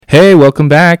Hey, welcome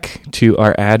back to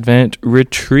our Advent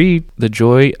retreat, the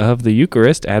joy of the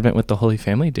Eucharist, Advent with the Holy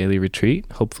Family daily retreat.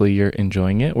 Hopefully you're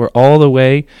enjoying it. We're all the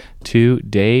way to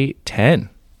day 10.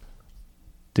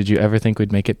 Did you ever think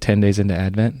we'd make it 10 days into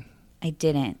Advent? I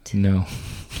didn't. No.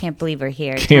 Can't believe we're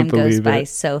here. Can't Time goes believe by it.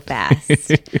 so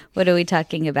fast. What are we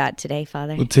talking about today,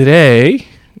 Father? Well, today,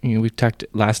 we talked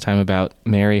last time about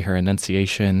Mary, her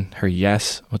Annunciation, her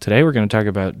yes. Well, today we're going to talk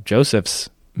about Joseph's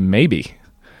maybe.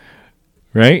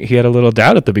 Right? He had a little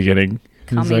doubt at the beginning.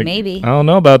 Call me maybe. I don't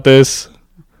know about this.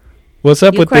 What's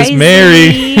up You with crazy.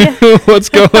 this Mary? What's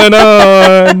going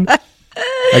on?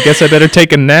 I guess I better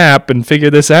take a nap and figure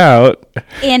this out.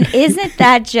 And isn't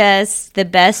that just the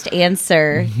best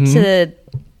answer to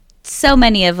so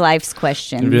many of life's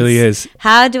questions? It really is.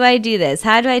 How do I do this?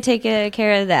 How do I take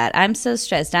care of that? I'm so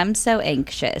stressed. I'm so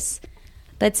anxious.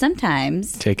 But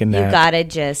sometimes Take a nap. you gotta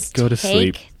just Go to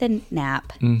take sleep. the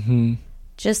nap. Mm-hmm.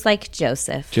 Just like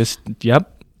Joseph.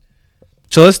 Yep.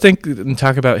 So let's think and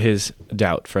talk about his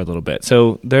doubt for a little bit.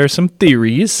 So there are some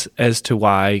theories as to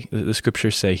why the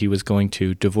scriptures say he was going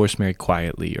to divorce Mary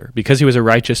quietly, or because he was a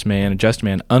righteous man, a just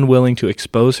man, unwilling to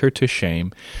expose her to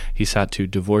shame, he sought to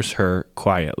divorce her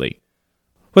quietly.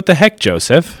 What the heck,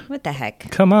 Joseph? What the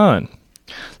heck? Come on.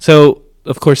 So,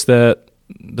 of course, the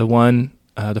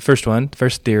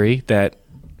first theory that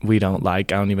we don't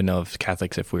like, I don't even know if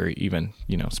Catholics, if we're even,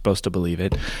 supposed to believe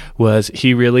it, was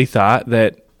he really thought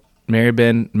that Mary had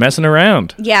been messing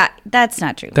around. Yeah, that's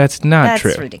not true. That's not That's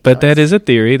true. ridiculous. But that is a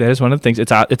theory. That is one of the things.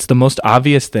 It's the most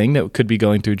obvious thing that could be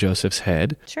going through Joseph's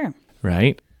head. Sure.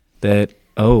 Right? That,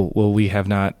 we have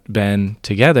not been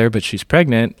together, but she's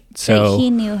pregnant. So But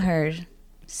he knew her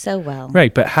so well.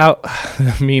 Right, but how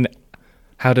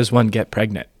how does one get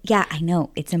pregnant? Yeah, I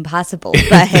know. It's impossible.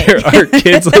 But There are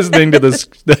kids listening to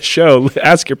the show.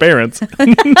 Ask your parents.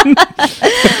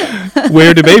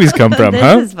 Where do babies come from, this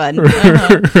huh? is fun.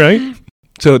 Uh-huh. Right?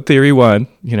 So theory one,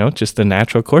 just the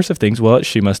natural course of things. Well,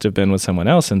 she must have been with someone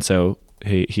else, and so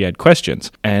he had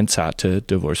questions and sought to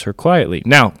divorce her quietly.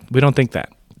 Now, we don't think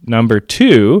that. Number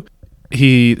two,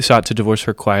 he sought to divorce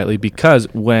her quietly because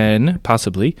when,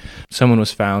 possibly, someone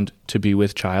was found to be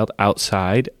with child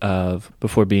outside of,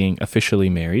 before being officially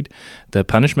married, the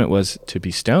punishment was to be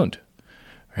stoned,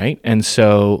 right? And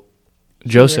so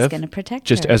Joseph, gonna protect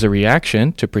just her. as a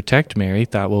reaction to protect Mary,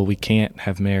 thought, well, we can't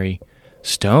have Mary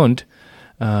stoned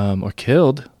or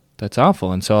killed. That's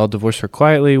awful. And so I'll divorce her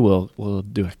quietly. We'll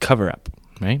do a cover-up,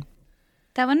 right?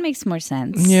 That one makes more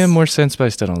sense. Yeah, more sense, but I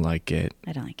still don't like it.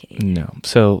 I don't like it either. No.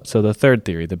 So the third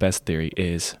theory, the best theory,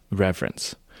 is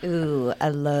reverence. Ooh, I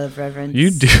love reverence. You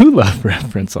do love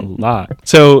reverence a lot.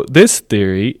 So this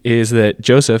theory is that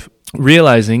Joseph,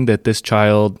 realizing that this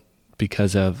child,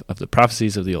 because of the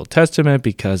prophecies of the Old Testament,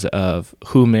 because of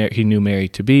who he knew Mary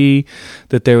to be,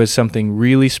 that there was something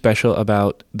really special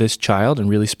about this child and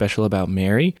really special about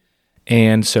Mary.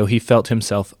 And so he felt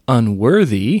himself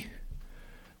unworthy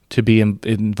to be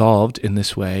involved in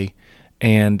this way,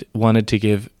 and wanted to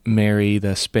give Mary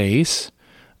the space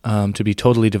to be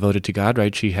totally devoted to God,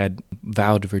 right? She had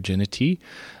vowed virginity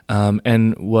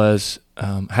and was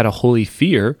had a holy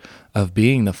fear of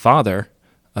being the father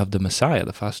of the Messiah,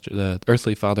 the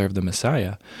earthly father of the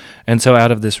Messiah. And so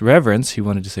out of this reverence, he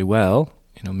wanted to say, well,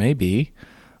 maybe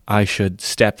I should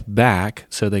step back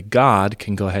so that God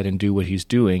can go ahead and do what he's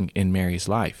doing in Mary's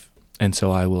life. And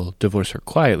so I will divorce her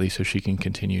quietly so she can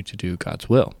continue to do God's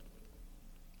will.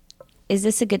 Is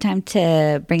this a good time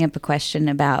to bring up a question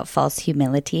about false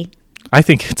humility? I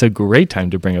think it's a great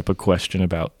time to bring up a question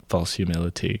about false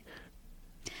humility.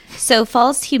 So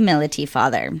false humility,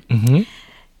 Father,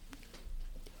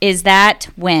 is that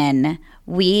when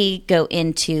we go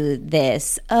into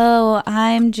this,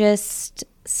 I'm just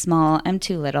small, I'm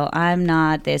too little, I'm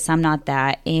not this, I'm not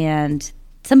that, and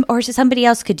somebody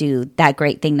else could do that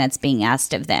great thing that's being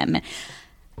asked of them.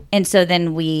 And so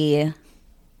then we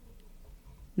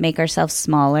make ourselves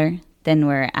smaller than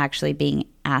we're actually being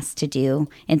asked to do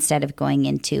instead of going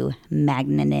into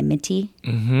magnanimity.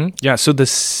 Mm-hmm. Yeah, so the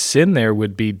sin there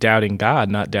would be doubting God,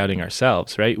 not doubting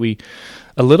ourselves, right?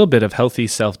 A little bit of healthy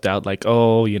self-doubt, like,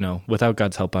 without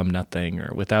God's help, I'm nothing,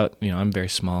 or without, I'm very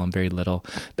small, I'm very little.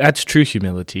 That's true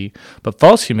humility. But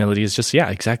false humility is just,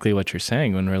 exactly what you're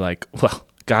saying when we're like, well,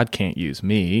 God can't use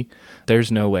me.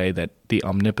 There's no way that the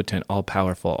omnipotent,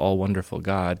 all-powerful, all-wonderful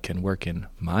God can work in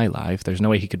my life. There's no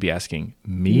way he could be asking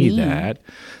me that.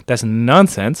 That's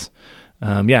nonsense.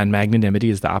 And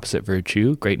magnanimity is the opposite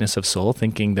virtue, greatness of soul,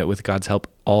 thinking that with God's help,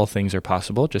 all things are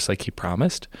possible, just like he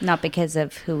promised. Not because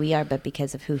of who we are, but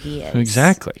because of who he is.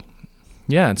 Exactly.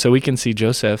 Yeah, and so we can see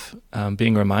Joseph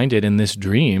being reminded in this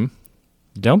dream,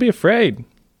 don't be afraid,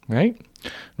 right?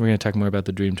 We're going to talk more about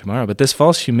the dream tomorrow. But this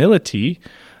false humility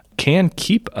can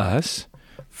keep us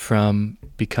from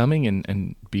becoming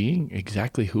and being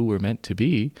exactly who we're meant to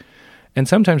be. And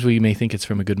sometimes we may think it's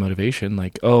from a good motivation,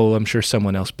 like, oh, I'm sure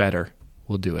someone else better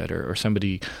will do it, or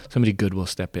somebody good will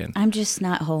step in. I'm just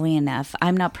not holy enough.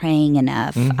 I'm not praying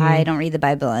enough. I don't read the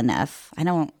Bible enough. I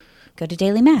don't go to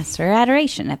daily mass or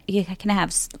adoration. You can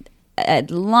have a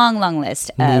long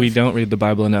list of... We don't read the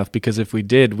Bible enough, because if we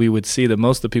did, we would see that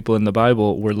most of the people in the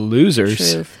Bible were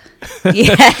losers. Truth.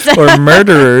 Yes. Or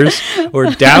murderers, or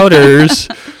doubters,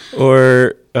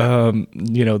 or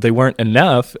they weren't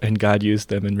enough, and God used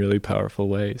them in really powerful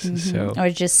ways. So, or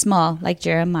just small, like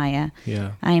Jeremiah.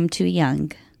 Yeah, I am too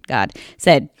young. God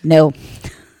said, no,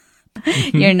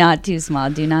 you're not too small.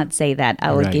 Do not say that.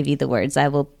 I will give you the words. I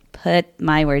will put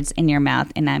my words in your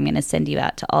mouth, and I'm going to send you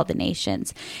out to all the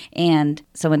nations. And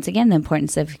so once again, the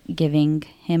importance of giving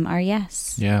him our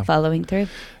yes, following through.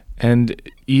 And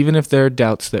even if there are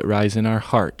doubts that rise in our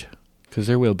heart, because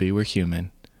there will be, we're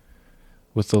human,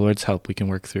 with the Lord's help, we can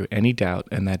work through any doubt,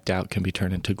 and that doubt can be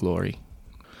turned into glory.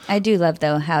 I do love,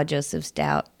 though, how Joseph's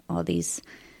doubt, all these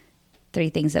 3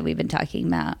 things that we've been talking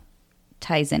about,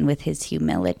 ties in with his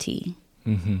humility.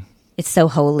 Mm-hmm. It's so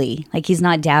holy. Like, he's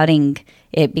not doubting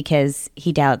it because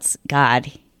he doubts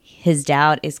God. His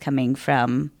doubt is coming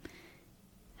from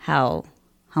how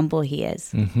humble he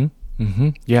is. Mm-hmm. Mm-hmm.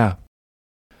 Yeah.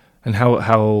 And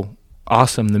how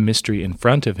awesome the mystery in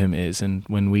front of him is. And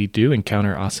when we do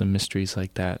encounter awesome mysteries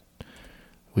like that,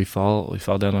 we fall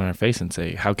down on our face and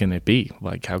say, how can it be?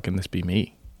 Like, how can this be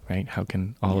me? Right? How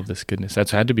can all of this goodness? That's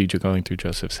had to be going through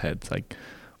Joseph's head. It's like,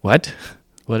 what?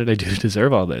 What did I do to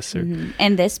deserve all this?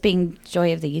 And this being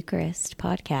Joy of the Eucharist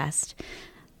podcast,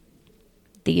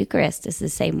 the Eucharist is the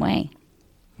same way.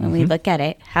 When we look at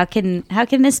it, how can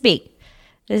this be?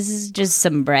 This is just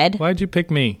some bread. Why'd you pick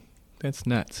me? That's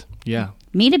nuts. Yeah.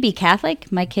 Me to be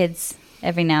Catholic, my kids,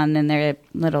 every now and then their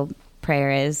little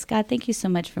prayer is, God, thank you so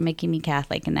much for making me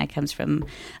Catholic. And that comes from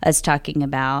us talking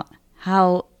about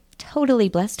how totally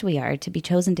blessed we are to be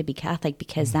chosen to be Catholic,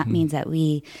 because that means that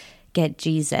we get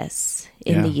Jesus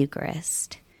in the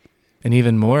Eucharist. And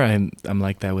even more, I'm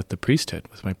like that with the priesthood,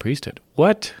 with my priesthood.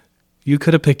 What? You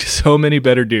could have picked so many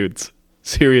better dudes.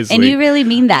 Seriously. And you really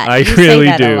mean that. I you really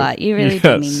say that do. A lot. You really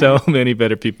do mean so that. many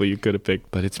better people you could have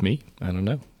picked, but it's me. I don't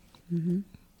know.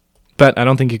 But I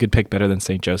don't think you could pick better than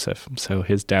St. Joseph. So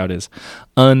his doubt is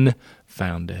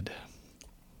unfounded.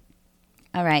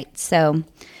 All right. So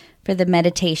for the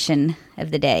meditation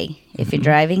of the day, if you're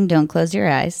driving, don't close your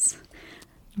eyes.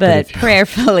 But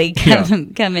prayerfully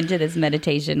come into this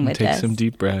meditation with us. Take some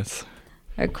deep breaths.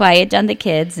 Or quiet down the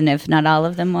kids. And if not all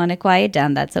of them want to quiet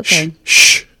down, that's okay.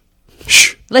 Shh.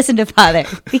 Shh. Listen to Father.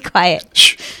 Be quiet.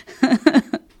 Shh.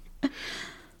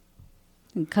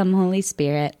 And come, Holy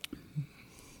Spirit.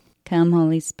 Come,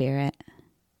 Holy Spirit.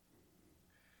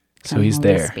 So he's Holy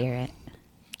there. Spirit.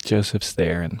 Joseph's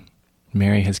there, and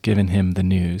Mary has given him the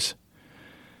news.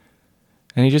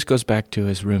 And he just goes back to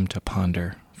his room to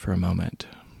ponder for a moment.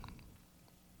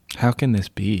 How can this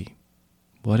be?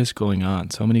 What is going on?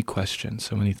 So many questions,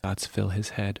 so many thoughts fill his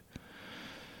head.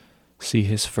 See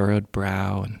his furrowed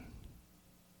brow and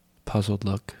puzzled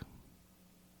look.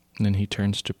 And then he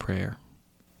turns to prayer.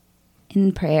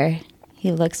 In prayer,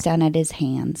 he looks down at his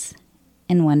hands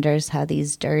and wonders how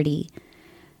these dirty,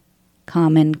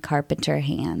 common carpenter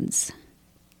hands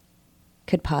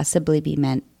could possibly be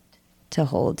meant to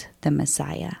hold the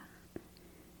Messiah.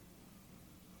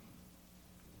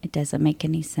 It doesn't make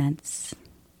any sense.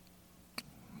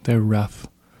 They're rough.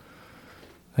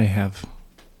 They have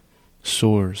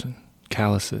sores and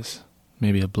calluses,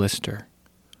 maybe a blister.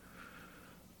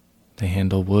 They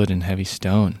handle wood and heavy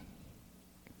stone.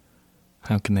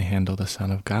 How can they handle the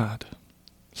Son of God?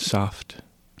 Soft,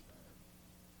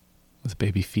 with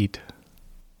baby feet.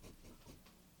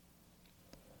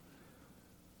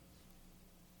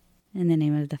 In the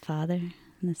name of the Father,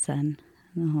 and the Son,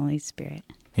 and the Holy Spirit.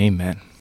 Amen.